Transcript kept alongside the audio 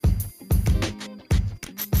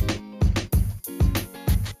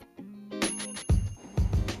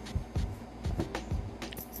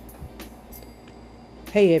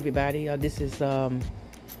Hey everybody, this is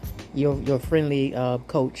your friendly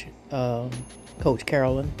coach, Coach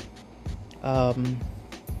Carolyn.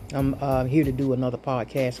 I'm here to do another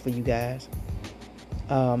podcast for you guys.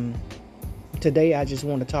 Today I just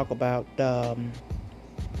want to talk about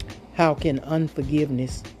how can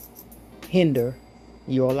unforgiveness hinder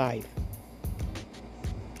your life?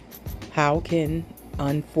 How can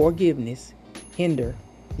unforgiveness hinder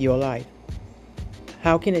your life?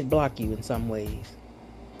 How can it block you in some ways?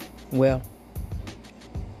 Well,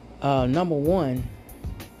 number one,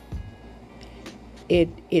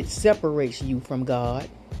 it separates you from God,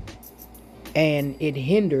 and it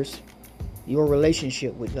hinders your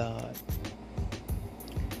relationship with God.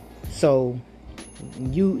 So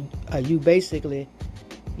you basically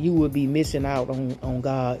will be missing out on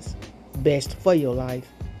God's best for your life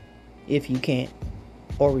if you can't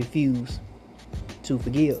or refuse to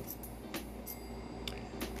forgive.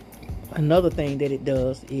 Another thing that it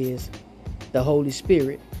does is the Holy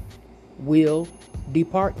Spirit will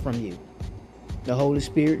depart from you. The Holy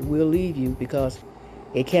Spirit will leave you because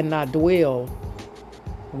it cannot dwell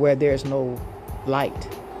where there's no light.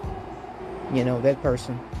 That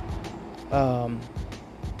person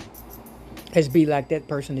has be like that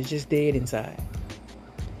person is just dead inside.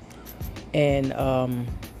 And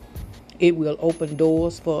it will open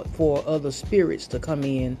doors for other spirits to come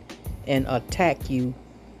in and attack you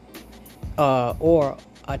or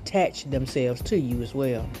attach themselves to you as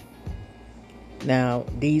well. Now,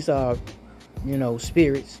 these are,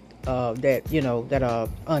 spirits that are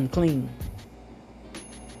unclean.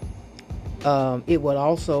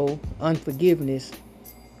 Unforgiveness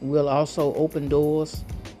will also open doors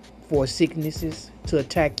for sicknesses to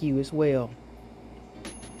attack you as well.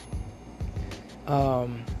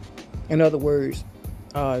 In other words,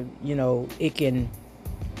 it can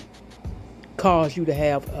cause you to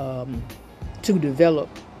have to develop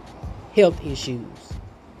health issues.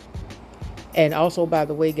 And also, by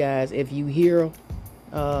the way, guys, if you hear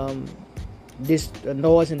this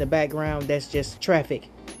noise in the background, that's just traffic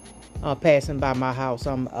passing by my house.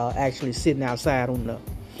 I'm actually sitting outside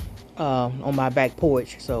on my back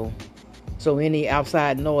porch. So any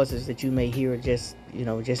outside noises that you may hear, just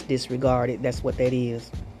disregard it. That's what that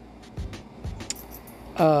is.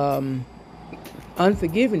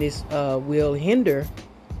 Unforgiveness will hinder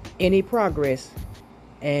any progress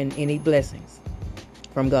and any blessings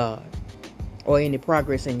from God, or any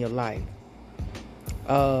progress in your life.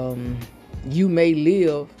 You may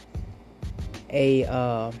live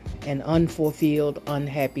an unfulfilled,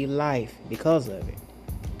 unhappy life because of it,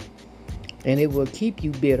 and it will keep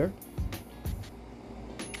you bitter.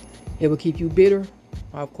 It will keep you bitter,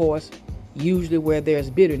 of course. Usually, where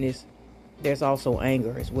there's bitterness, there's also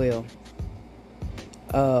anger as well.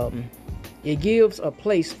 It gives a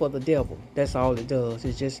place for the devil. That's all it does.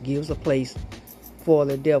 It just gives a place for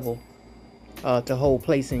the devil to hold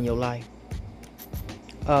place in your life.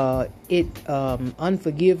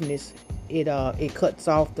 Unforgiveness, it cuts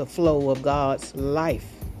off the flow of God's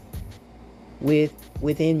life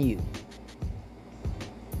within you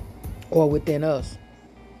or within us.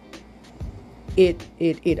 It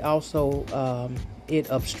also it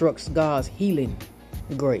obstructs God's healing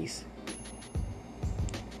grace.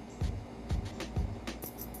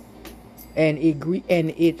 And it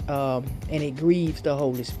grieves the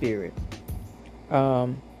Holy Spirit.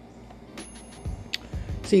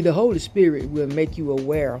 See, the Holy Spirit will make you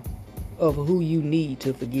aware of who you need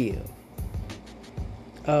to forgive.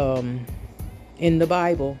 In the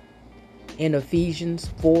Bible, in Ephesians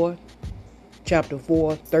 4, chapter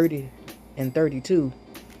 4, 30 and 32,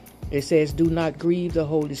 it says, "Do not grieve the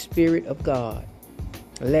Holy Spirit of God.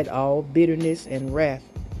 Let all bitterness and wrath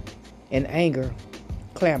and anger,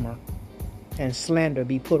 clamor, and slander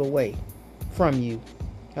be put away from you,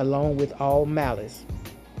 along with all malice.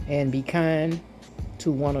 And be kind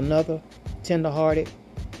to one another, tenderhearted,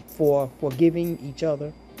 forgiving each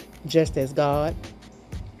other, just as God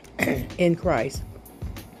in Christ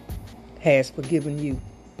has forgiven you."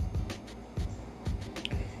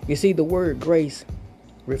 You see, the word grace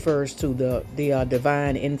refers to the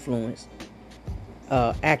divine influence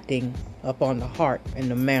acting upon the heart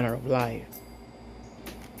and the manner of life.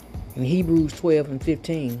 In Hebrews 12 and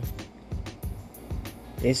 15,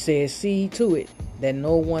 it says, "See to it that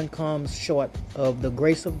no one comes short of the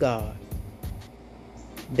grace of God,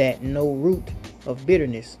 that no root of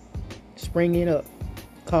bitterness springing up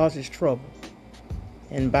causes trouble,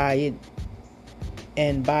 and by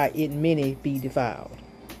it many be defiled."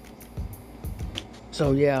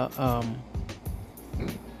 So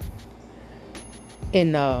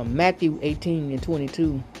in Matthew 18 and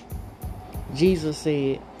 22, Jesus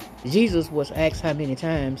said, Jesus was asked how many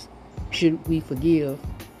times should we forgive,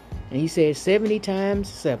 and he said 70 times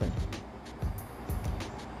 7.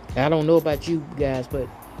 I don't know about you guys, but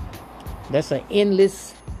that's an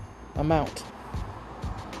endless amount.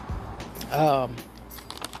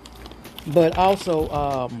 But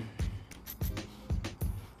also,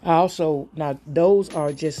 now those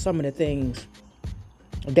are just some of the things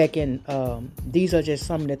that can, these are just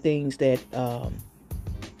some of the things that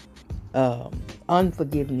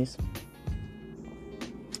unforgiveness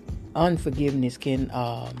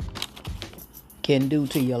can do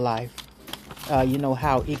to your life. You know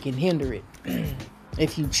how it can hinder it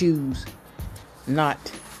if you choose not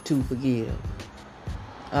to forgive.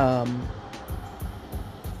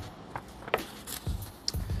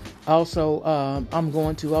 Also, I'm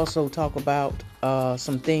going to also talk about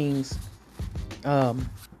some things. I'm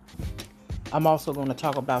also going to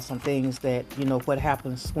talk about some things that, you know, what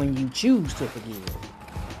happens when you choose to forgive.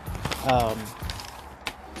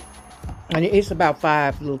 And it's about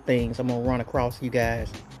 5 little things I'm going to run across you guys.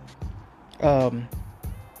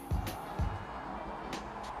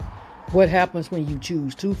 What happens when you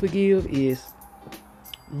choose to forgive is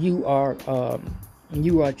you are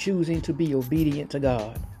choosing to be obedient to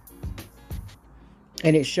God.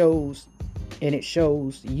 And it shows that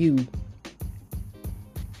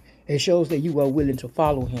you are willing to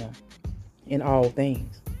follow him in all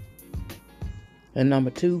things. And number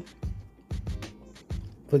 2,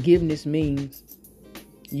 forgiveness means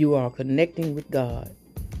you are connecting with God.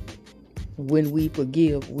 When we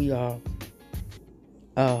forgive, we are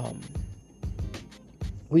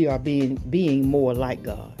being more like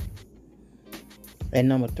God. And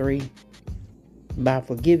number 3, by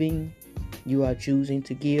forgiving, you are choosing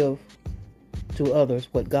to give to others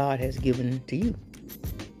what God has given to you.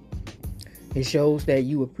 It shows that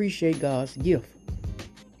you appreciate God's gift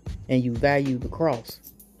and you value the cross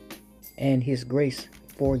and his grace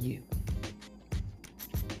for you.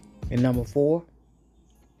 And number 4,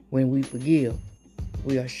 when we forgive,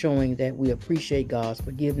 we are showing that we appreciate God's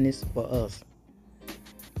forgiveness for us.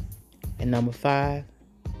 And number 5,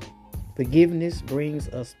 forgiveness brings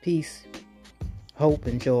us peace, hope,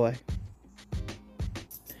 and joy.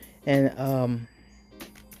 And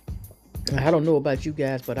I don't know about you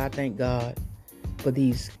guys, but I thank God for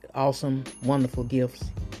these awesome, wonderful gifts.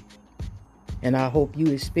 And I hope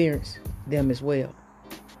you experience them as well.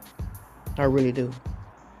 I really do.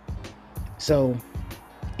 So,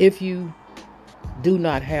 if you do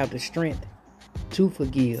not have the strength to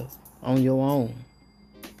forgive on your own,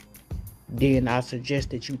 then I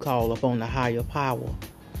suggest that you call upon the higher power,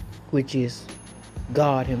 which is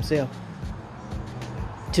God himself,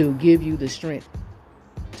 to give you the strength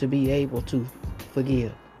to be able to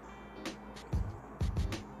forgive.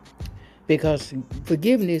 Because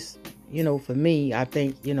forgiveness, you know, for me, I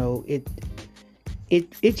think, you know, it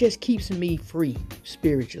just keeps me free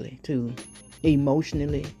spiritually, too,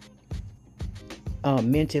 emotionally,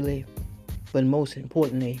 mentally, but most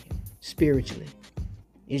importantly, spiritually.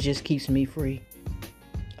 It just keeps me free.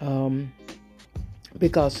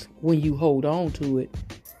 Because when you hold on to it,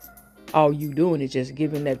 all you doing is just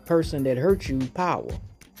giving that person that hurt you power.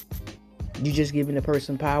 You're just giving the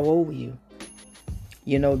person power over you.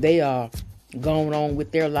 You know, they are going on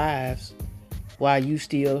with their lives while you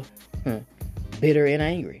still bitter and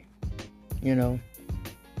angry. You know.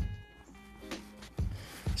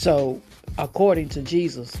 So, according to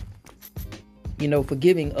Jesus, you know,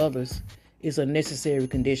 forgiving others is a necessary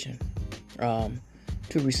condition to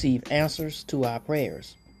receive answers to our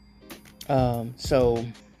prayers.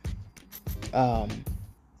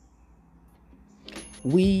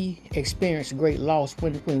 We experience great loss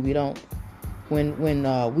when we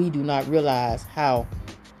do not realize how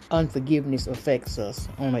unforgiveness affects us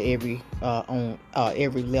on every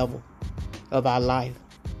level of our life.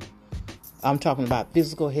 I'm talking about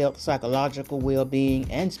physical health, psychological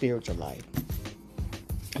well-being, and spiritual life.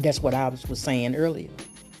 That's what I was saying earlier.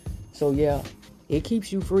 So yeah, it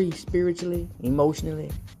keeps you free spiritually, emotionally,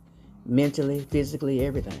 mentally, physically,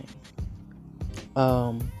 everything.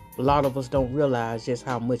 A lot of us don't realize just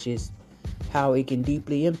how it can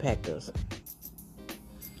deeply impact us.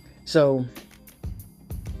 So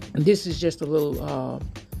this is just a little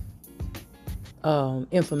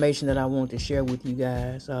information that I want to share with you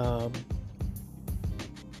guys.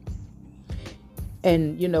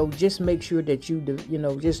 And, you know, just make sure that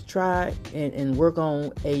just try and work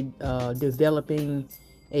on developing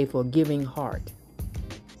a forgiving heart.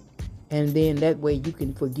 And then that way you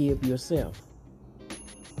can forgive yourself.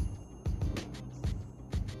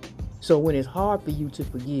 So when it's hard for you to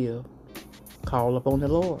forgive, call upon the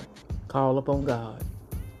Lord. Call upon God.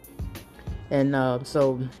 And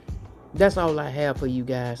so that's all I have for you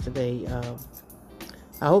guys today.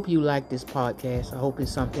 I hope you like this podcast. I hope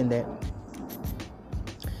it's something that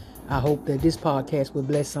this podcast will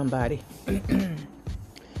bless somebody.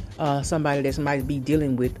 Somebody that might be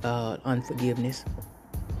dealing with unforgiveness.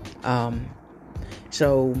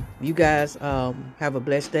 So you guys have a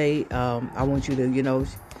blessed day. I want you to,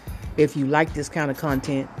 if you like this kind of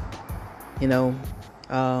content,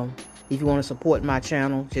 if you want to support my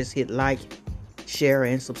channel, just hit like, share,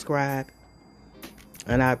 and subscribe.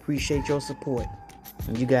 And I appreciate your support.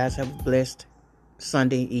 And you guys have a blessed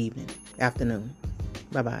Sunday afternoon.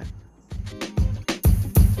 Bye-bye.